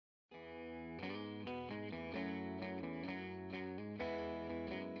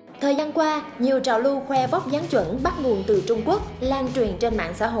Thời gian qua, nhiều trào lưu khoe vóc dáng chuẩn bắt nguồn từ Trung Quốc, lan truyền trên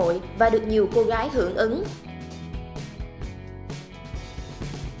mạng xã hội và được nhiều cô gái hưởng ứng.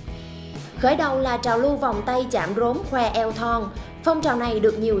 Khởi đầu là trào lưu vòng tay chạm rốn khoe eo thon. Phong trào này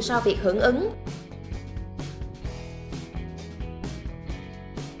được nhiều sao Việt hưởng ứng.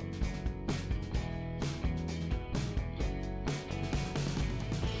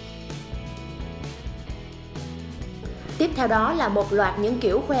 Tiếp theo đó là một loạt những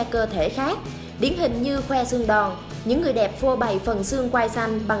kiểu khoe cơ thể khác, điển hình như khoe xương đòn. Những người đẹp phô bày phần xương quai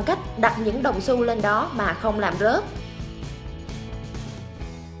xanh bằng cách đặt những đồng xu lên đó mà không làm rớt.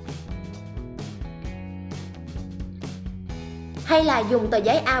 Hay là dùng tờ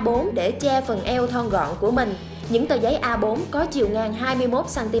giấy A4 để che phần eo thon gọn của mình. Những tờ giấy A4 có chiều ngang 21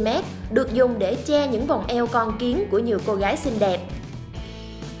 cm được dùng để che những vòng eo con kiến của nhiều cô gái xinh đẹp.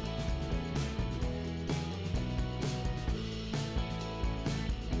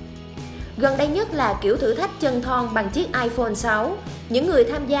 Gần đây nhất là kiểu thử thách chân thon bằng chiếc iPhone 6. Những người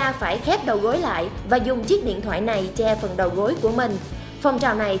tham gia phải khép đầu gối lại và dùng chiếc điện thoại này che phần đầu gối của mình. Phong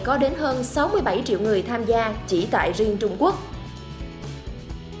trào này có đến hơn 67 triệu người tham gia chỉ tại riêng Trung Quốc.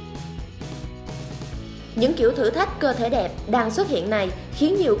 Những kiểu thử thách cơ thể đẹp đang xuất hiện này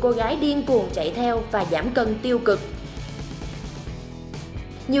khiến nhiều cô gái điên cuồng chạy theo và giảm cân tiêu cực.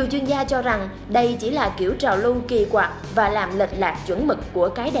 Nhiều chuyên gia cho rằng đây chỉ là kiểu trào lưu kỳ quặc và làm lệch lạc chuẩn mực của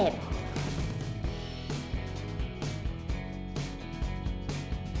cái đẹp.